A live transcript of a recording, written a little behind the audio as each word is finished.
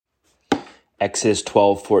Exodus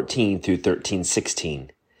 12:14 through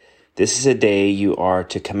 13:16. This is a day you are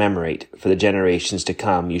to commemorate. For the generations to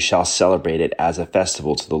come, you shall celebrate it as a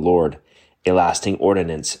festival to the Lord, a lasting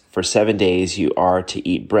ordinance. For 7 days you are to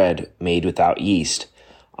eat bread made without yeast.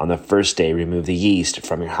 On the first day remove the yeast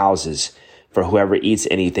from your houses. For whoever eats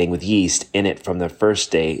anything with yeast in it from the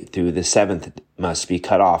first day through the seventh must be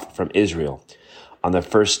cut off from Israel. On the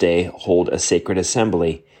first day hold a sacred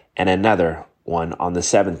assembly, and another one on the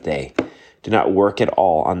seventh day. Do not work at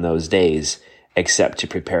all on those days, except to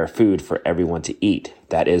prepare food for everyone to eat.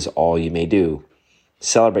 That is all you may do.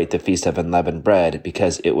 Celebrate the Feast of Unleavened Bread,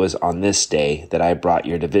 because it was on this day that I brought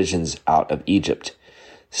your divisions out of Egypt.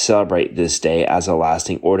 Celebrate this day as a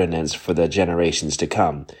lasting ordinance for the generations to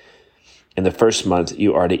come. In the first month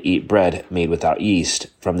you are to eat bread made without yeast,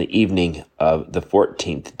 from the evening of the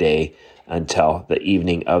 14th day until the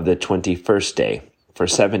evening of the 21st day. For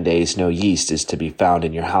 7 days no yeast is to be found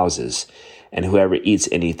in your houses, and whoever eats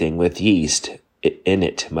anything with yeast in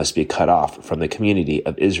it must be cut off from the community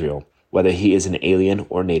of Israel, whether he is an alien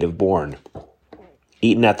or native born.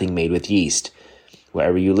 Eat nothing made with yeast.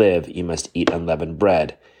 Wherever you live, you must eat unleavened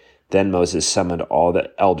bread. Then Moses summoned all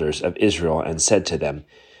the elders of Israel and said to them,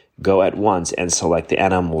 Go at once and select the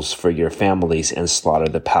animals for your families and slaughter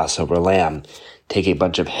the Passover lamb. Take a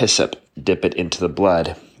bunch of hyssop, dip it into the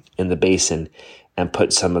blood in the basin, and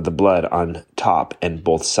put some of the blood on top and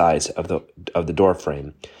both sides of the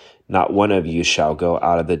doorframe. Not one of you shall go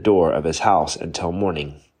out of the door of his house until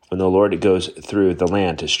morning. When the Lord goes through the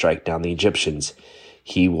land to strike down the Egyptians,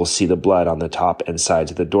 he will see the blood on the top and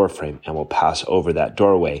sides of the doorframe and will pass over that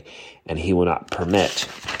doorway, and he will not permit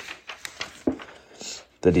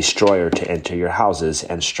the destroyer to enter your houses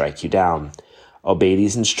and strike you down. Obey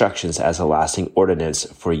these instructions as a lasting ordinance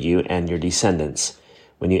for you and your descendants.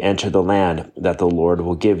 When you enter the land that the Lord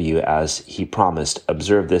will give you as he promised,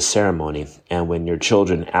 observe this ceremony. And when your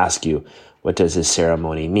children ask you, what does this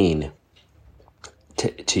ceremony mean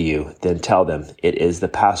to you, then tell them, it is the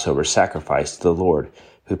Passover sacrifice to the Lord,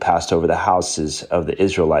 who passed over the houses of the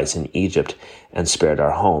Israelites in Egypt and spared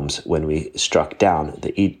our homes when we struck down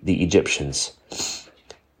the Egyptians.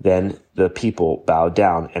 Then the people bowed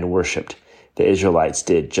down and worshipped. The Israelites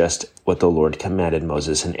did just what the Lord commanded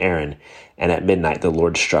Moses and Aaron, and at midnight the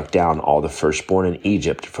Lord struck down all the firstborn in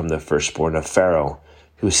Egypt, from the firstborn of Pharaoh,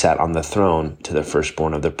 who sat on the throne, to the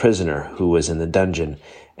firstborn of the prisoner who was in the dungeon,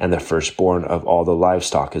 and the firstborn of all the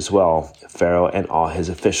livestock as well. Pharaoh and all his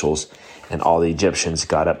officials and all the Egyptians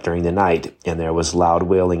got up during the night, and there was loud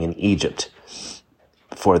wailing in Egypt,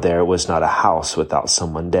 for there was not a house without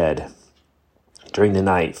someone dead. During the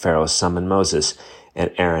night Pharaoh summoned Moses and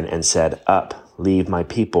Aaron and said, Up, leave my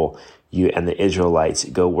people, you and the Israelites,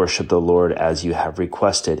 go worship the Lord as you have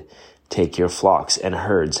requested. Take your flocks and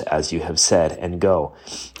herds as you have said, and go,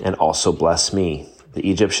 and also bless me. The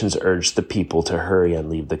Egyptians urged the people to hurry and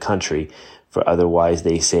leave the country, for otherwise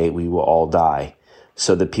they say we will all die.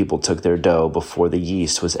 So the people took their dough before the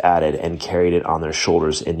yeast was added and carried it on their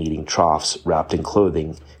shoulders in kneading troughs, wrapped in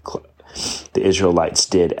clothing. The Israelites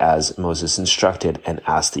did as Moses instructed and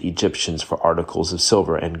asked the Egyptians for articles of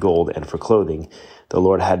silver and gold and for clothing. The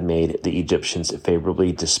Lord had made the Egyptians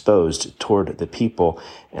favorably disposed toward the people,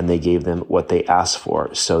 and they gave them what they asked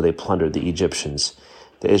for, so they plundered the Egyptians.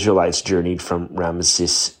 The Israelites journeyed from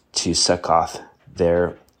Ramesses to Succoth.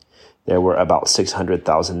 There were about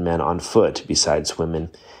 600,000 men on foot, besides women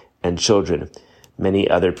and children. Many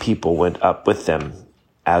other people went up with them,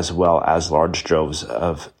 as well as large droves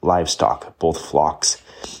of livestock, both flocks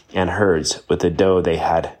and herds. With the dough they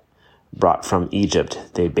had brought from Egypt,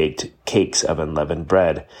 they baked cakes of unleavened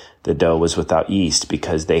bread. The dough was without yeast,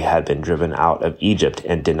 because they had been driven out of Egypt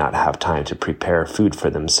and did not have time to prepare food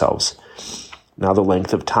for themselves. Now the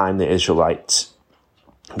length of time the Israelite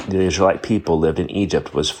people lived in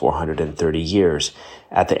Egypt was 430 years.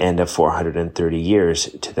 At the end of 430 years,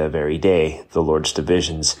 to the very day, the Lord's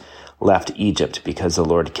divisions left Egypt, because the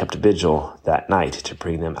Lord kept vigil that night to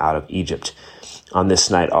bring them out of Egypt. On this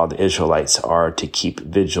night all the Israelites are to keep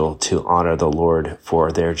vigil to honor the Lord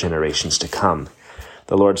for their generations to come.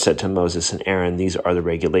 The Lord said to Moses and Aaron, These are the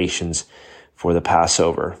regulations for the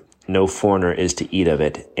Passover. No foreigner is to eat of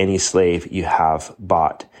it. Any slave you have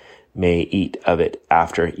bought may eat of it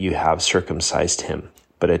after you have circumcised him,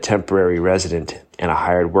 but a temporary resident and a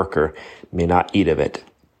hired worker may not eat of it.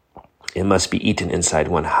 It must be eaten inside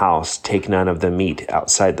one house. Take none of the meat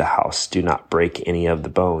outside the house. Do not break any of the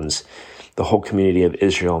bones. The whole community of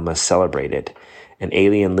Israel must celebrate it. An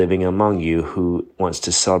alien living among you who wants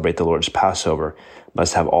to celebrate the Lord's Passover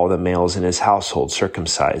must have all the males in his household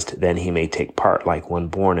circumcised. Then he may take part like one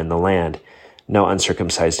born in the land. No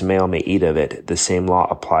uncircumcised male may eat of it. The same law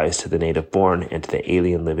applies to the native born and to the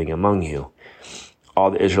alien living among you. All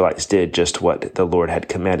the Israelites did just what the Lord had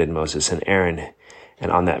commanded Moses and Aaron. And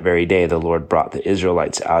on that very day the Lord brought the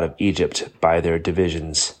Israelites out of Egypt by their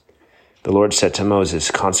divisions. The Lord said to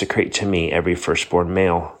Moses, "Consecrate to me every firstborn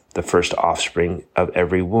male. The first offspring of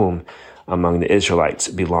every womb among the Israelites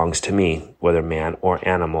belongs to me, whether man or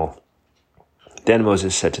animal." Then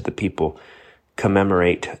Moses said to the people,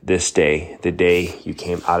 "Commemorate this day, the day you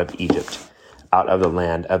came out of Egypt, out of the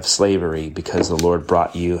land of slavery, because the Lord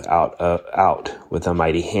brought you out with a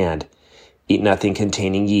mighty hand. Eat nothing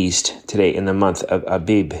containing yeast. Today in the month of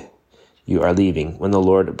Abib you are leaving, when the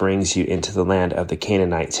Lord brings you into the land of the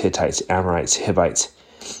Canaanites, Hittites, Amorites, Hivites,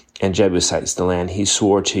 and Jebusites, the land he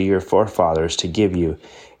swore to your forefathers to give you,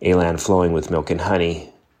 a land flowing with milk and honey.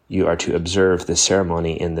 You are to observe the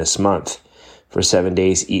ceremony in this month. For 7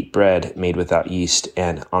 days eat bread made without yeast,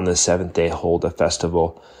 and on the seventh day hold a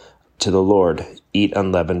festival to the Lord. Eat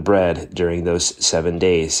unleavened bread during those 7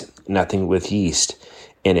 days. Nothing with yeast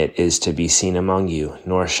in it is to be seen among you,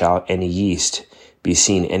 nor shall any yeast be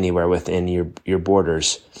seen anywhere within your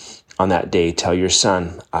borders. On that day tell your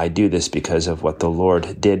son, I do this because of what the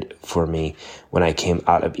Lord did for me when I came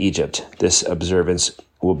out of Egypt. This observance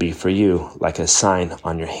will be for you like a sign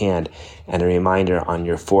on your hand and a reminder on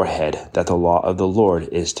your forehead that the law of the Lord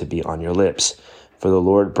is to be on your lips. For the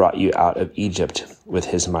Lord brought you out of Egypt with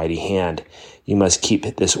his mighty hand. You must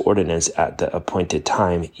keep this ordinance at the appointed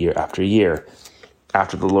time year after year,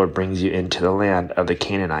 after the Lord brings you into the land of the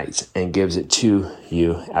Canaanites and gives it to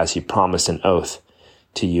you as he promised an oath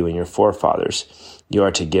to you and your forefathers. You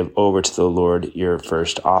are to give over to the Lord your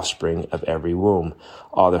first offspring of every womb.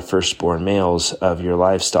 All the firstborn males of your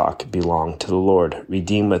livestock belong to the Lord.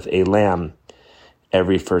 Redeem with a lamb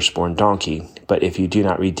every firstborn donkey, but if you do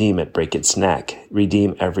not redeem it, break its neck.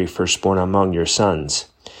 Redeem every firstborn among your sons.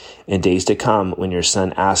 In days to come, when your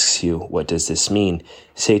son asks you, what does this mean?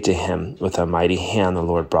 Say to him, with a mighty hand the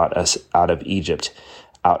Lord brought us out of Egypt,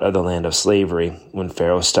 out of the land of slavery. When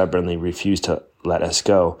Pharaoh stubbornly refused to let us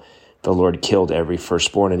go, the Lord killed every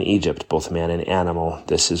firstborn in Egypt, both man and animal.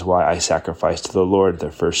 This is why I sacrifice to the Lord the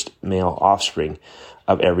first male offspring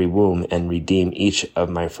of every womb and redeem each of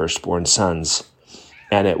my firstborn sons.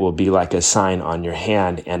 And it will be like a sign on your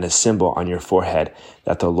hand and a symbol on your forehead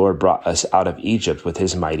that the Lord brought us out of Egypt with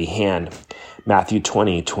his mighty hand." Matthew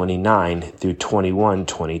 20:29 through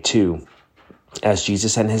 21:22. As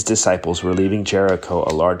Jesus and his disciples were leaving Jericho,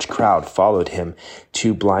 a large crowd followed him.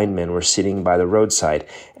 2 blind men were sitting by the roadside,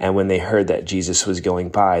 and when they heard that Jesus was going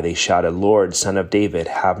by, they shouted, "Lord, Son of David,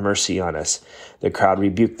 have mercy on us." The crowd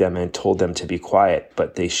rebuked them and told them to be quiet,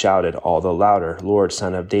 but they shouted all the louder, "Lord,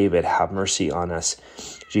 Son of David, have mercy on us."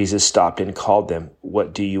 Jesus stopped and called them.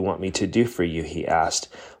 "What do you want me to do for you?" he asked.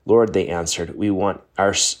 "Lord," they answered, we want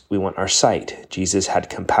our sight." Jesus had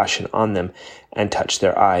compassion on them and touched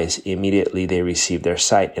their eyes. Immediately they received their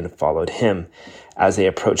sight and followed him. As they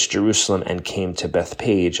approached Jerusalem and came to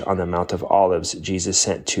Bethpage on the Mount of Olives, Jesus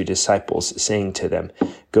sent 2 disciples, saying to them,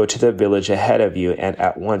 "Go to the village ahead of you, and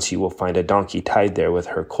at once you will find a donkey tied there with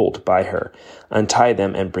her colt by her. Untie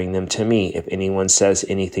them and bring them to me. If anyone says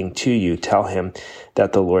anything to you, tell him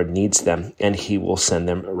that the Lord needs them, and he will send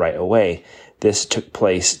them right away." This took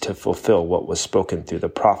place to fulfill what was spoken through the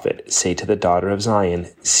prophet. "Say to the daughter of Zion,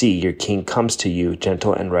 see, your king comes to you,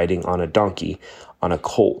 gentle and riding on a donkey, on a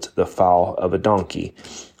colt, the foal of a donkey."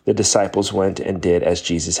 The disciples went and did as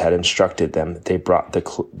Jesus had instructed them. They brought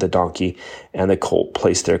the donkey and the colt,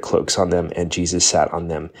 placed their cloaks on them, and Jesus sat on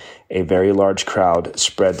them. A very large crowd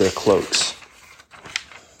spread their cloaks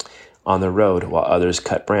on the road, while others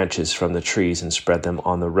cut branches from the trees and spread them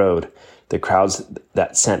on the road. The crowds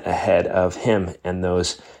that sent ahead of him and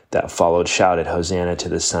those that followed shouted, "Hosanna to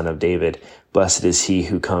the Son of David. Blessed is he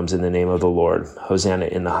who comes in the name of the Lord. Hosanna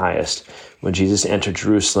in the highest." When Jesus entered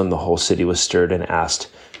Jerusalem, the whole city was stirred and asked,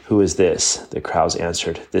 "Who is this?" The crowds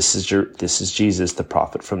answered, This is Jesus, the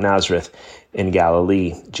prophet from Nazareth in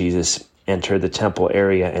Galilee." Jesus entered the temple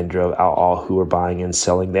area and drove out all who were buying and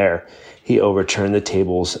selling there. He overturned the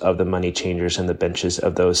tables of the money changers and the benches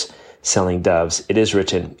of those selling doves. "It is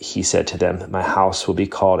written," he said to them, "My house will be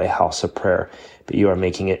called a house of prayer, but you are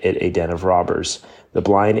making it a den of robbers." The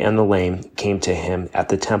blind and the lame came to him at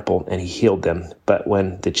the temple, and he healed them. But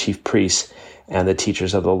when the chief priests and the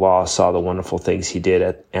teachers of the law saw the wonderful things he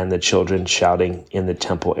did, and the children shouting in the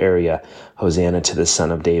temple area, "Hosanna to the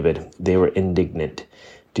Son of David," they were indignant.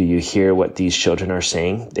 "Do you hear what these children are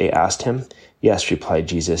saying?" they asked him. "Yes," replied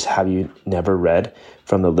Jesus. "Have you never read,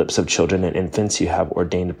 'From the lips of children and infants you have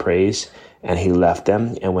ordained praise'?" And he left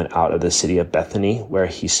them and went out of the city of Bethany, where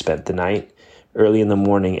he spent the night. Early in the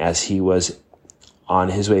morning, as he was On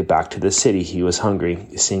his way back to the city, he was hungry.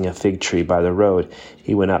 Seeing a fig tree by the road,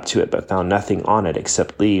 he went up to it, but found nothing on it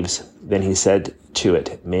except leaves. Then he said to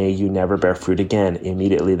it, "May you never bear fruit again."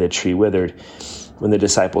 Immediately the tree withered. When the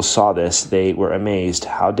disciples saw this, they were amazed.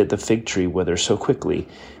 "How did the fig tree wither so quickly?"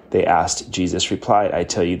 they asked. Jesus replied, "I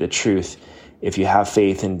tell you the truth. If you have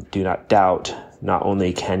faith and do not doubt, not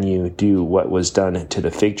only can you do what was done to the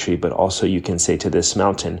fig tree, but also you can say to this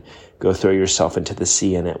mountain, 'Go throw yourself into the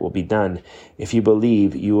sea,' and it will be done. If you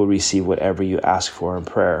believe, you will receive whatever you ask for in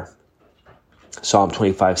prayer." Psalm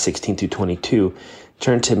 25:16-22.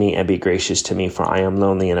 Turn to me and be gracious to me, for I am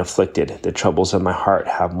lonely and afflicted. The troubles of my heart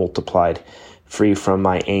have multiplied. Free from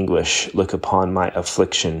my anguish, look upon my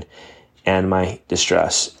affliction and my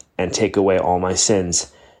distress, and take away all my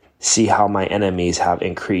sins. See how my enemies have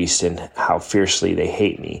increased and how fiercely they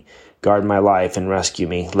hate me. Guard my life and rescue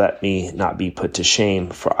me. Let me not be put to shame,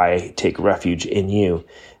 for I take refuge in you.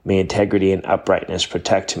 May integrity and uprightness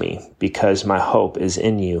protect me, because my hope is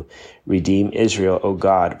in you. Redeem Israel, O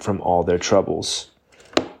God, from all their troubles.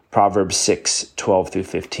 Proverbs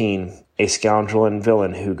 6:12-15. A scoundrel and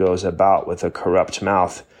villain who goes about with a corrupt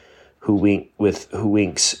mouth, who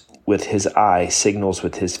winks with his eye, signals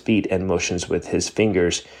with his feet, and motions with his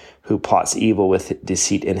fingers, who plots evil with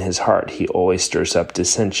deceit in his heart. He always stirs up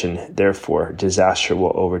dissension. Therefore, disaster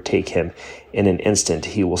will overtake him. In an instant,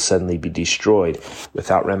 he will suddenly be destroyed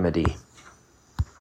without remedy.